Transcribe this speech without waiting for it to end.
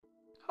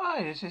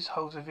Hi, this is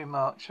Jose V.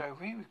 Mark Show.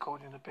 We're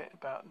recording a bit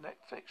about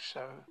Netflix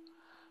show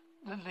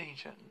The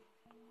Legion.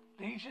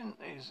 Legion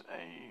is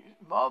a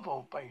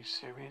Marvel-based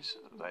series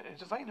that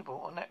is available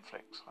on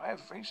Netflix. I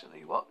have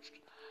recently watched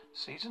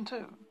season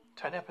 2,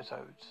 10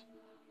 episodes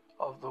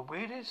of the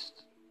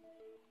weirdest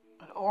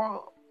and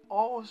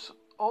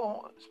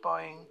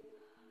awe-inspiring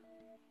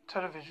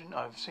television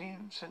I've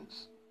seen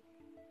since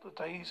the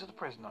days of The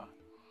Prisoner.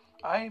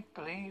 I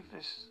believe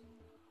this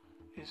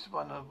is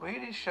one of the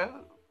weirdest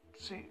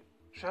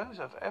shows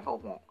I've ever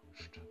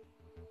watched.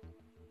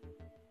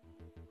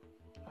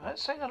 And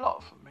that's saying a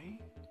lot for me.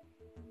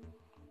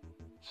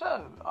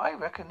 So I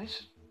reckon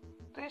this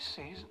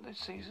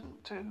season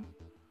 2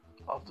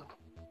 of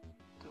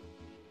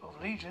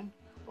of Legion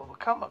will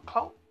become a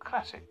cult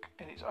classic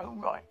in its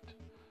own right.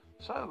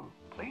 So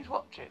please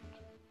watch it.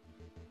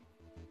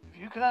 If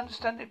you can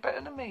understand it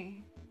better than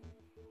me,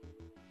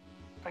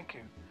 thank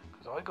you,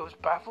 because I was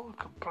baffled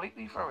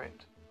completely through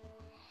it.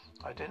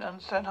 I didn't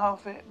understand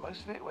half of it.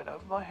 Most of it went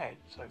over my head.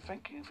 So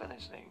thank you for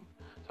listening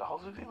to the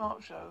Jose V.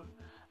 Mark Show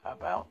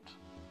about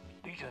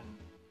Legion.